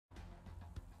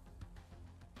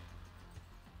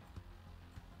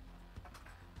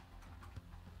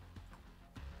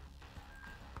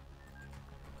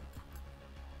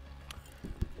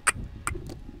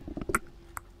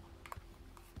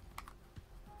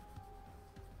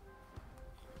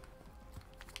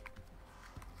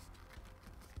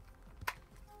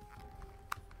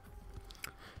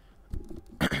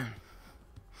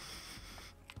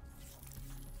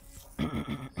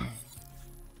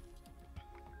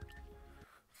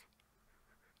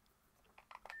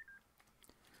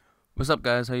What's up,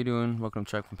 guys? How you doing? Welcome to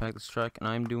Track from Pack. This is Track, and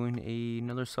I'm doing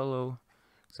another solo.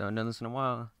 So I haven't done this in a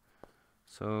while.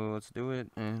 So let's do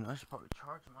it. And I should probably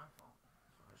charge my phone.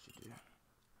 That's what I should do.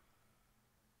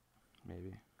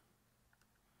 Maybe.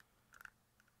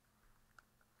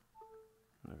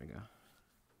 There we go.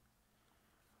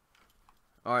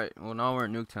 Alright, well now we're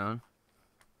at Nuketown.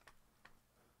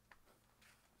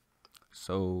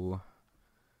 So,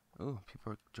 oh,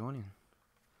 people are joining.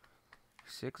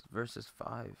 6 versus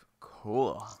 5.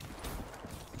 Cool.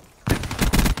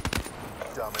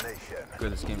 Domination.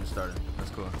 Good, this game just started.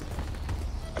 That's cool.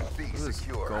 Be Look at this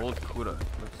secure. gold Kuda.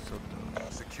 Looks so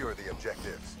dope. Secure the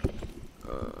objectives.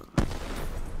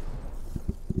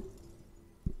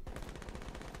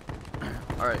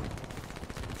 Alright.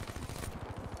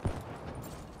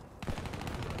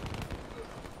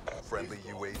 Friendly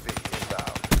UAV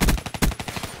inbound.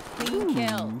 Clean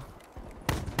kill.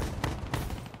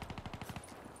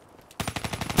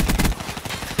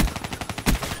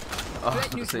 Oh, I was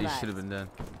gonna say you should have been dead.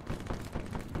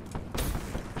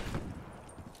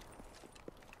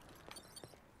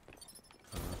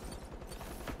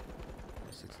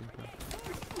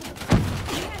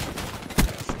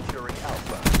 Securing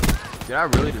Alpha. Did I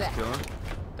really just kill him?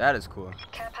 That is cool.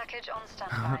 Care package on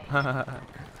standby.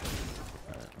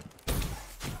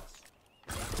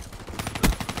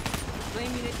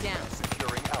 Flame unit down.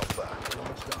 Securing Alpha.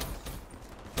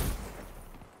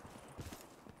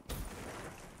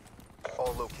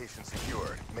 All locations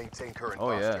secured. Maintain current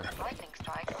posture. Lightning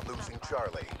strike. Losing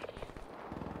Charlie.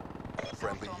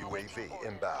 Friendly UAV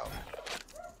inbound.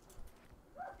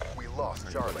 We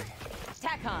lost Charlie.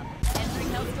 TACOM. Entering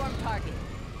Hellstorm target.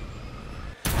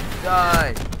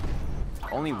 Die!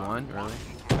 Only one? Really?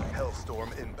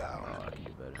 Hellstorm inbound. Oh, I can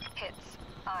do better. Hits.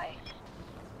 I.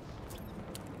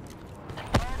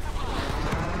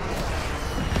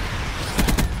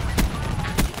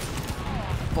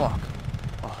 Fuck.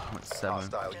 Oh, I went 7.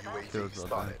 Hostile Kills UAV well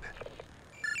spotted.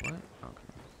 What? Okay.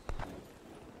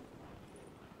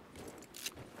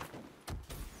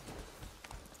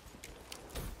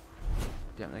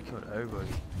 Damn, they killed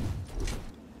everybody.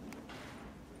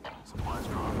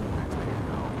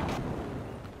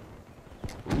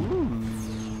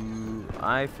 Ooh.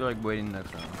 I feel like waiting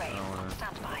next round. I don't wanna.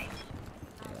 Standby.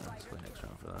 Yeah, let's wait next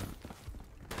round for that.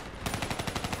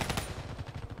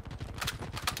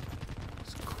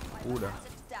 It's cool.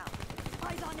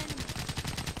 Eyes on enemy.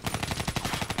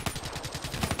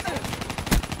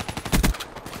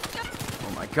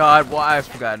 Oh my god, why? I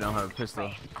forgot I don't have a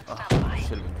pistol. Oh,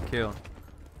 should have been a kill.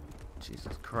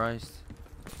 Jesus Christ.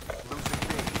 Losing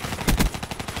B.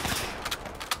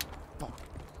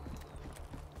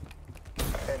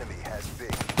 Enemy has B.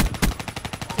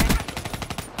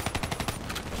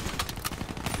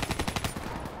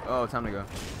 Oh, time to go.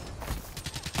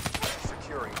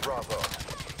 Securing Bravo.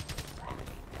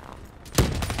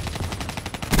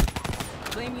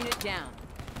 Flame unit down.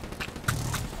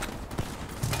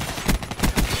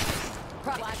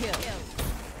 Prop kill.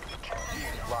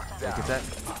 Locked Look down. at that.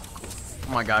 Oh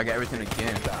my god, I got everything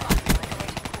again.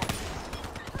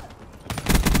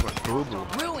 What boo-boo.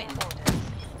 Ruin.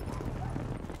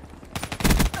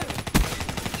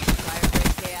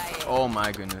 Firebreak KIA. Oh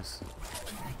my goodness.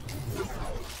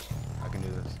 I can do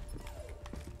this.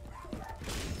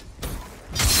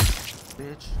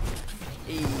 Bitch.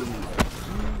 Hey.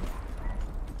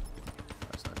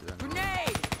 Let's not do that.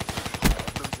 Grenade.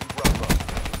 Losing Bravo.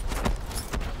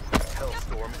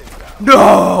 Hellstorm inbound.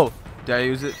 No! Did I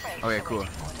use it? Okay, cool.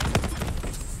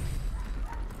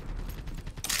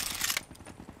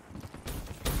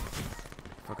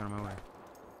 Fuck out of my way.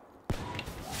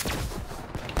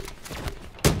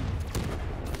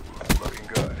 Looking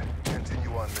good.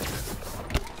 Continue on mission.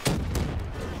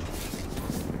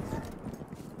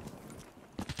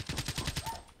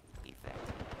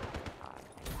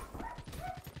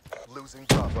 Losing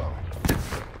Bravo.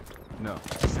 No.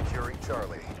 Securing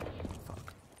Charlie.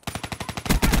 Fuck.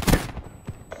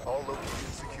 All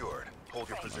locations secured. Hold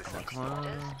your position. Come on.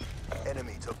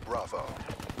 Enemy took Bravo.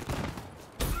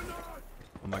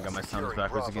 Oh my god, my sound is Securing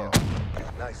backwards Bravo.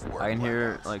 again. Nice work. I can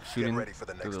hear Blackouts. like Get shooting ready for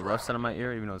the through next the round. left side of my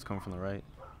ear, even though it's coming from the right.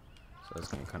 So it's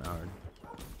gonna be kind of hard.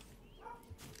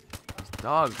 These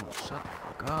dogs won't shut the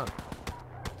fuck up.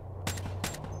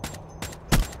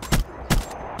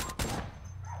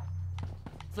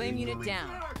 Flame unit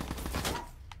down.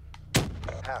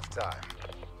 Halftime.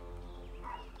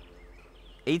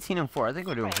 18 and 4. I think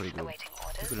we're doing pretty good. Awaiting I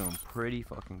orders. think we're doing pretty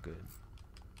fucking good.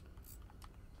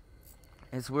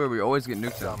 It's weird. We always get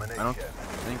nuked out. I don't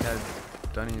think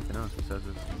I've done anything else besides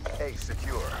this. A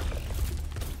secure.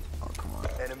 Oh, come on.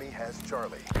 Enemy has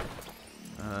Charlie.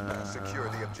 Secure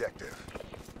the objective.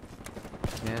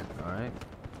 can't. Alright.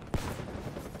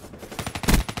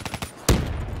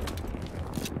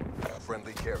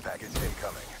 Friendly care package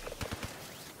incoming.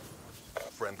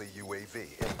 Friendly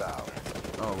UAV inbound.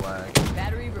 Oh, lag.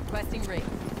 Battery requesting rate.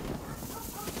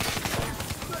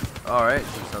 Alright,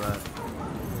 just saw that.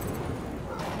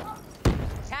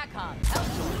 TACOM,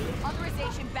 outdoor.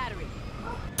 Authorization battery.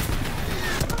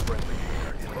 Friendly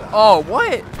air inbound. Oh,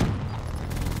 what?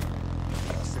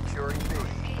 Securing B.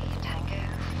 Tango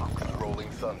Fox. Rolling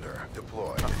Thunder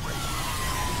deployed.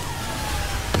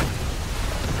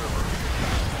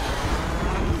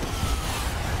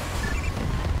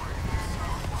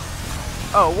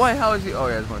 Oh, what? How is he? Oh,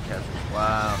 yeah, there's more captures.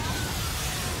 Wow.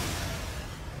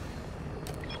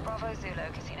 Bravo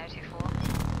Zulu Casino 24.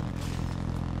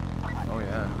 Oh,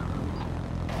 yeah.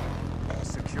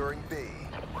 Securing B.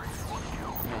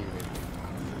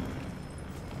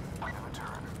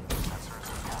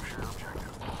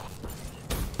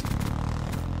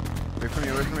 Wait for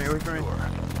me, wait for me, wait for me.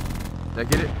 Did I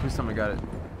get it? Please tell me I got it.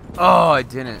 Oh, I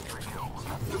didn't.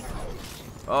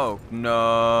 Oh,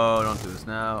 no. Don't do this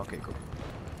now. Okay, cool.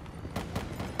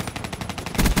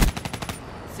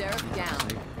 Seraph down.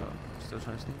 Sneak. Oh, still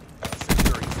trying to sneak?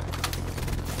 Securing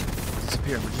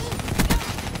Disappear, magician.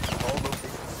 all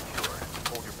locations secured.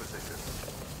 Hold your position.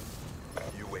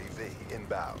 UAV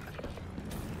inbound.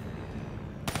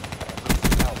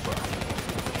 Losing Alpha.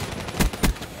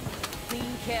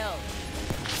 Clean kill.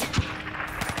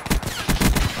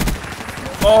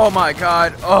 Oh my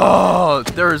god. Oh,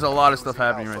 there's a lot of stuff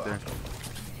happening right there.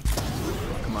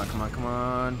 Come on, come on, come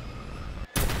on.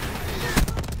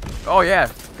 Oh yeah,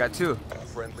 got two.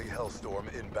 Friendly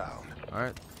Hellstorm inbound.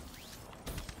 Alright.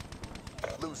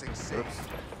 Losing C. Oops.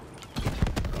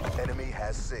 Enemy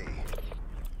has C.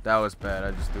 That was bad.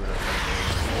 I just threw it up.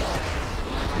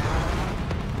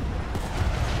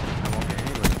 I won't get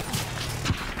anybody.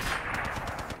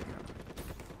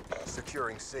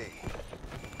 Securing C.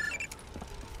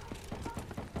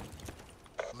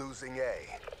 Losing A.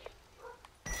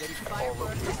 Ready to fire All for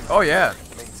locations Oh yeah.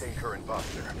 maintain current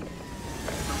posture.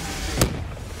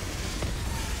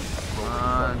 Come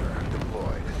on.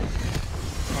 Deployed.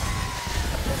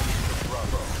 Enemy took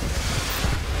Bravo.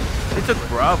 It took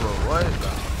Bravo. What?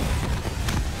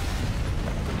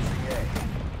 Losing A.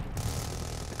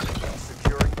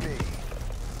 Securing B.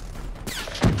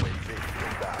 UAV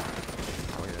inbound.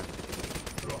 Oh yeah.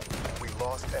 We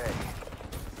lost A.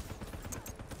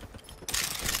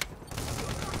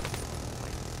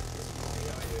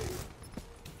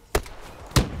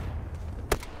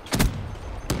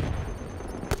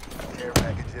 Care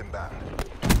package inbound.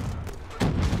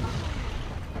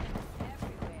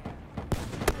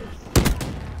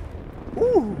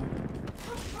 Ooh.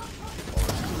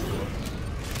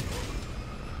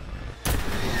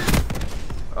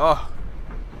 Oh.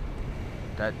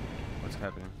 That. What's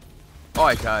happening? Oh,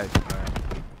 I died. Alright.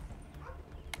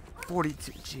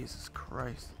 42. Jesus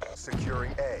Christ.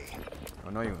 Securing A. Oh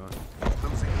no, you won't.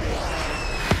 Losing A.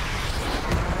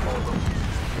 All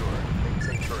locations secured.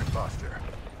 Maintain current posture.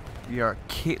 We are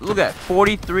look at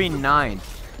 43-9.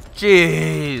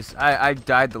 Jeez. I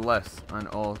died the less on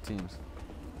all teams.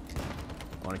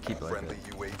 I want to keep it like Friendly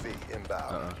that. UAV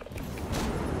inbound.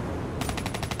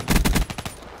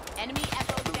 Enemy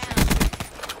echo down.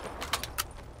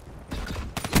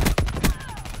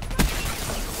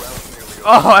 Round nearly over.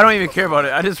 Oh, I don't even care about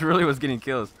it. I just really was getting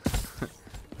kills.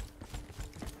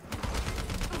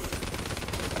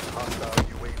 Hostile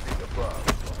UAV above.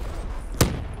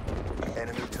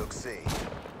 Enemy took C.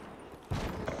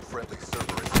 Friendly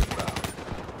Cerberus inbound.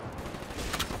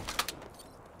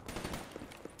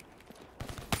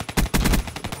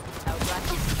 Outrun.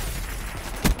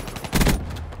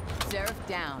 Seraph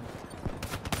down.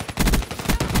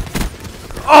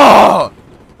 Oh!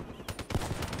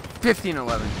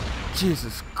 15-11.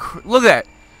 Jesus Christ. Look at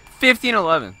that.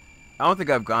 15-11. I don't think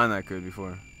I've gone that good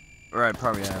before. Or I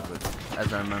probably have, but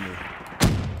as I remember.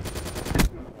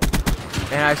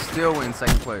 And I still win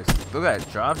second place. Look at that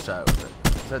drop shot with it.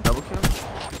 Is that a double kill?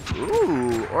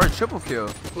 Ooh, or a triple kill.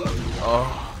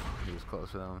 Oh, he was close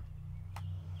for that one.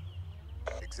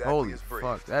 Exactly Holy as briefed.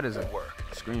 fuck, that is a Good work.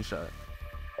 screenshot.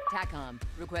 TACOM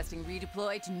requesting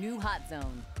redeploy to new hot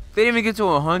zone. They didn't even get to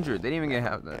 100. They didn't even get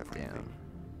half that. Damn.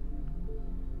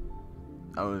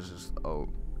 I was just,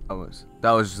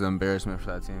 that was just an embarrassment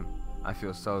for that team. I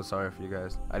feel so sorry for you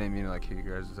guys. I didn't mean to like kick you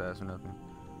guys' ass or nothing.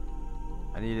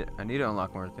 I need to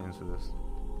unlock more things for this.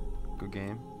 Good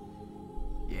game.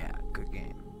 Yeah, good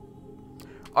game.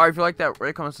 Alright, if you like that,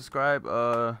 rate, comment, subscribe.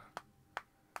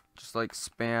 Just like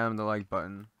spam the like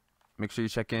button. Make sure you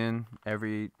check in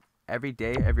every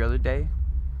day, every other day.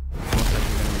 Most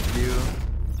likely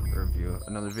gonna review. you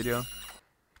another video.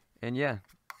 And yeah,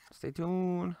 stay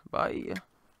tuned. Bye.